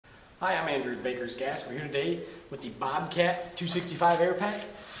Hi, I'm Andrew with Baker's Gas. We're here today with the Bobcat 265 Air Pak.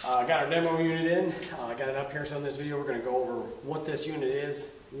 Got our demo unit in. Got it up here, so in this video we're going to go over what this unit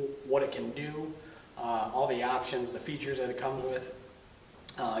is, what it can do, all the options, the features that it comes with,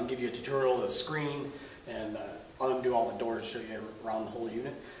 and give you a tutorial of the screen, and undo all the doors to show you around the whole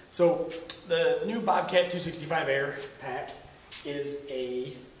unit. So the new Bobcat 265 Air Pak is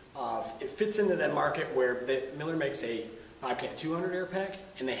it fits into that market where Miller makes a Bobcat 200 Air Pak,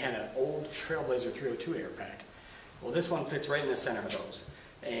 and they had an old Trailblazer 302 Air Pak. Well, this one fits right in the center of those.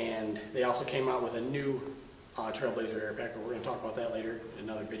 And they also came out with a new Trailblazer Air Pak, but we're going to talk about that later in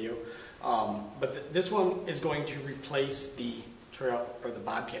another video. But this one is going to replace the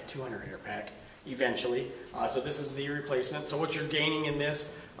Bobcat 200 Air Pak eventually. So this is the replacement. So what you're gaining in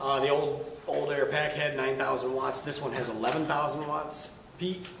this, the old Air Pak had 9,000 watts. This one has 11,000 watts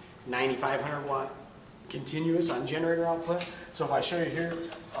peak, 9,500 watt continuous on generator output. So if I show you here,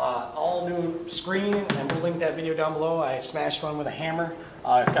 all new screen, and we'll link that video down below. I smashed one with a hammer.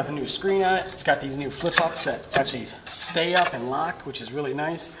 It's got the new screen on it. It's got these new flip-ups that actually stay up and lock, which is really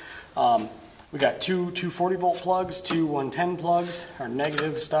nice. We got two 240 volt plugs, two 110 plugs, our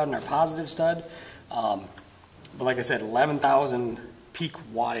negative stud and our positive stud. But like I said, 11,000 peak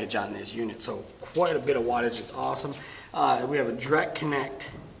wattage on this unit, so quite a bit of wattage. It's awesome. We have a direct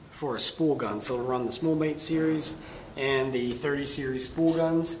connect for a spool gun, so it'll run the Spoolmate series and the 30 series spool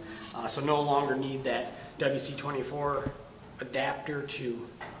guns, so no longer need that WC24 adapter to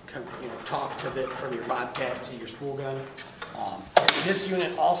talk to from your Bobcat to your spool gun. This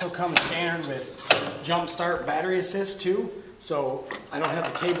unit also comes standard with jump start battery assist too, so I don't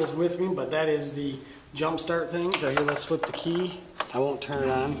have the cables with me, but that is the jump start thing. So here, let's flip the key. I won't turn it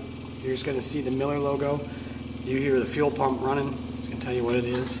on. You're just going to see the Miller logo. You hear the fuel pump running. It's going to tell you what it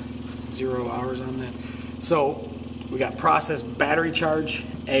is. 0 hours on that. So we got process, battery charge,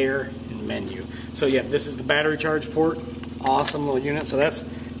 air, and menu. So yeah, this is the battery charge port. Awesome little unit. So that's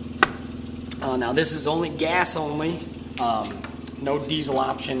now this is only gas only. No diesel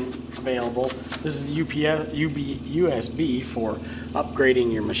option available. This is the USB for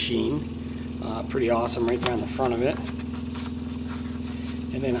upgrading your machine. Pretty awesome right there on the front of it.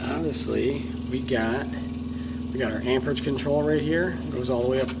 And then obviously we got our amperage control right here. It goes all the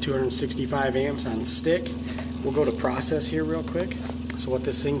way up to 265 amps on stick. We'll go to process here real quick. So what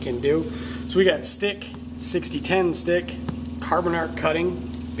this thing can do. So we got stick, 6010 stick, carbon arc cutting.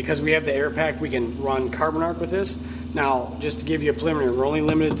 Because we have the Air Pak, we can run carbon arc with this. Now, just to give you a preliminary, we're only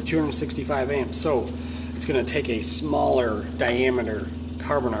limited to 265 amps. So it's going to take a smaller diameter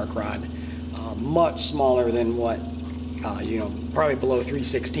carbon arc rod. Much smaller than what, probably below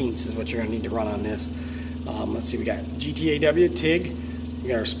 3/16 is what you're going to need to run on this. Let's see, we got GTAW, TIG, we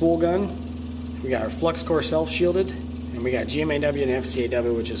got our spool gun, we got our flux core self-shielded, and we got GMAW and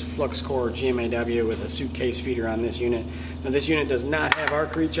FCAW, which is flux core GMAW with a suitcase feeder on this unit. Now this unit does not have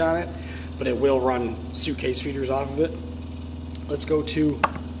arc reach on it, but it will run suitcase feeders off of it. Let's go to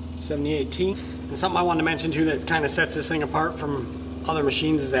 7018. And something I wanted to mention too that kind of sets this thing apart from other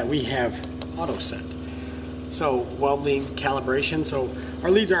machines is that we have auto set. So welding calibration, so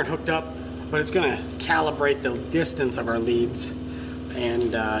our leads aren't hooked up, but it's going to calibrate the distance of our leads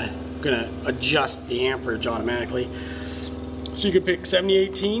and going to adjust the amperage automatically. So you could pick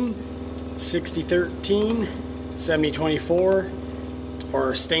 7018, 6013, 7024,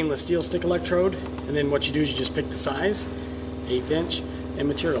 or stainless steel stick electrode, and then what you do is you just pick the size, 1/8 inch, and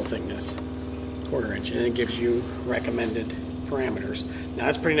material thickness, 1/4 inch, and it gives you recommended parameters. Now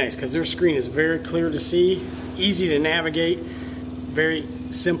that's pretty nice because their screen is very clear to see, easy to navigate, very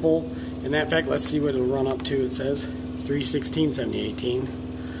simple. In that fact, let's see what it'll run up to. It says 3/16 7018.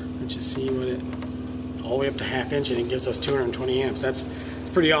 Let's just see what it, all the way up to 1/2 inch, and it gives us 220 amps. It's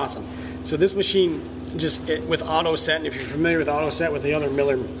pretty awesome. So this machine, with auto set, and if you're familiar with auto set with the other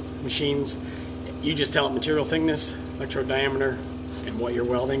Miller machines, you just tell it material thickness, electrode diameter, and what you're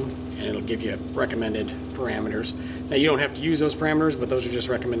welding, and it'll give you recommended parameters. Now you don't have to use those parameters, but those are just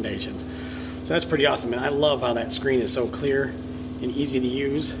recommendations. So that's pretty awesome, and I love how that screen is so clear and easy to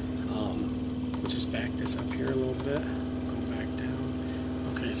use. Let's just back this up here a little bit. Go back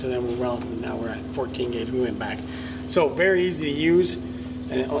down. Okay, so then now we're at 14 gauge. We went back. So very easy to use,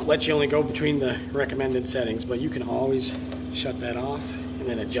 and it lets you only go between the recommended settings, but you can always shut that off and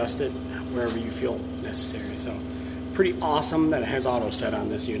then adjust it wherever you feel necessary. So pretty awesome that it has auto set on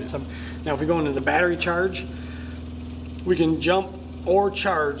this unit. So now if we go into the battery charge, we can jump or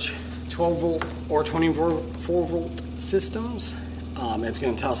charge 12 volt or 24 volt systems. It's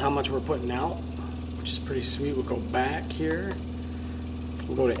going to tell us how much we're putting out, which is pretty sweet. We'll go back here.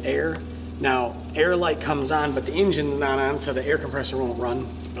 We'll go to air. Now, air light comes on, but the engine's not on, so the air compressor won't run.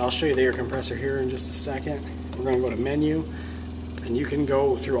 But I'll show you the air compressor here in just a second. We're going to go to menu, and you can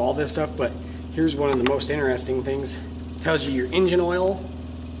go through all this stuff, but here's one of the most interesting things. It tells you your engine oil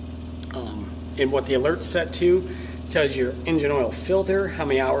and what the alert's set to. It tells you your engine oil filter, how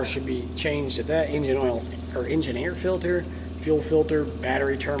many hours should be changed at that, engine oil or engine air filter, fuel filter,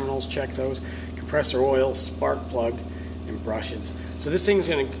 battery terminals, check those, compressor oil, spark plug, and brushes. So this thing's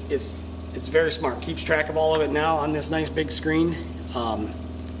it's very smart. Keeps track of all of it now on this nice big screen.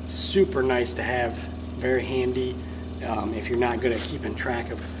 Super nice to have, very handy if you're not good at keeping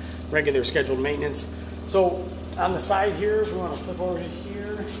track of regular scheduled maintenance. So on the side here, if we want to flip over to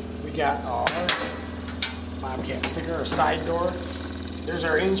here, we got our Bobcat sticker, our side door. There's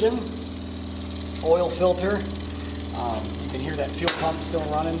our engine, oil filter. You can hear that fuel pump still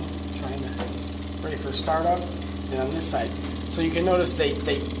running, ready for startup. And on this side, so you can notice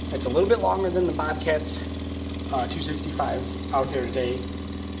it's a little bit longer than the Bobcat's 265s out there today,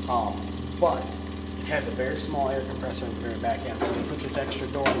 but it has a very small air compressor in the very back end. So you put this extra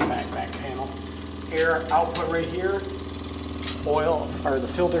door in the back panel. Air output right here, oil or the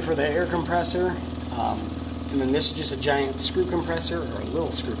filter for the air compressor, and then this is just a giant screw compressor, or a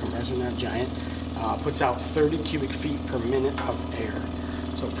little screw compressor, not giant. Puts out 30 cubic feet per minute of air.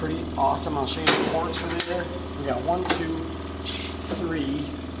 So pretty awesome. I'll show you the ports for there. We got 1, 2, 3,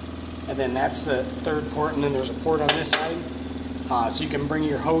 and then that's the third port, and then there's a port on this side. So you can bring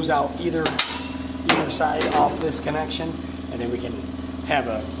your hose out either side off this connection, and then we can have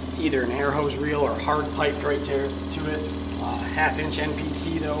either an air hose reel or hard piped right to it. 1/2-inch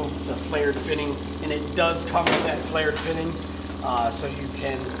NPT though. It's a flared fitting, and it does come with that flared fitting, so you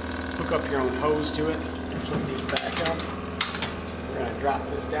can hook up your own hose to it. Flip these back up. We're going to drop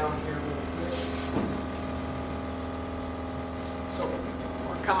this down here real quick. So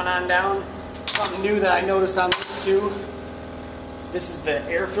we're coming on down. Something new that I noticed on this too. This is the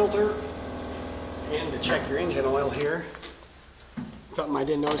air filter, and to check your engine oil here. Something I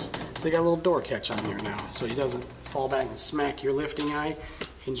didn't notice, so they got a little door catch on here now, so he doesn't fall back and smack your lifting eye.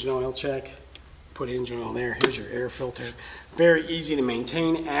 Engine oil check. Put engine oil there. Here's your air filter. Very easy to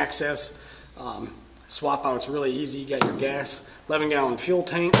maintain, access. Swap out's really easy. You got your gas, 11-gallon fuel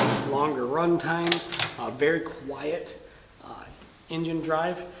tank, longer run times, very quiet engine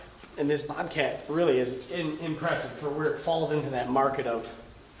drive. And this Bobcat really is impressive for where it falls into that market of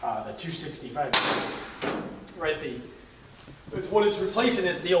the 265. Right, what it's replacing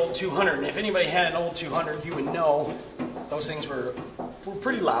is the old 200. And if anybody had an old 200, you would know those things were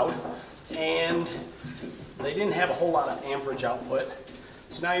pretty loud, and they didn't have a whole lot of amperage output.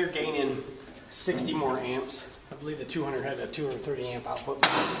 So now you're gaining 60 more amps. I believe the 200 had a 230 amp output.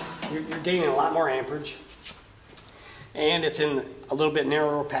 You're gaining a lot more amperage, and it's in a little bit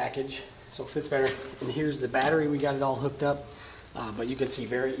narrower package, so it fits better. And here's the battery. We got it all hooked up, but you can see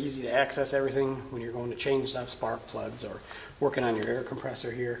very easy to access everything when you're going to change stuff, spark plugs, or working on your air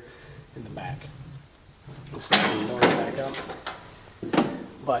compressor here in the back. We'll flip the door back up.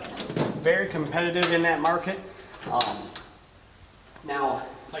 But very competitive in that market. Now,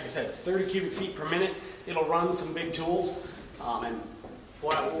 like I said, 30 cubic feet per minute. It'll run some big tools, and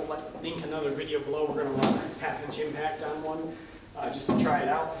we'll link another video below. We're going to run a 1/2-inch impact on one just to try it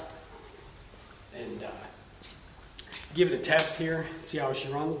out and give it a test here, see how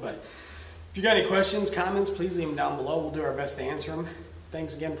she runs. But if you got any questions, comments, please leave them down below. We'll do our best to answer them.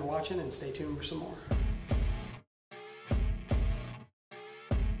 Thanks again for watching, and stay tuned for some more.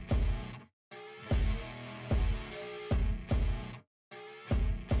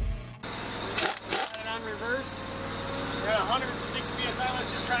 Reverse. We're at 106 psi. Let's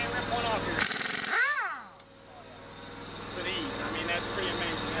just try and rip one off here. With ease. I mean, that's pretty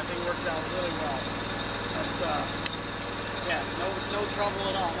amazing. That thing worked out really well. That's yeah, no trouble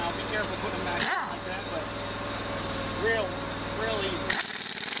at all. Now be careful putting them back like that, but real easy.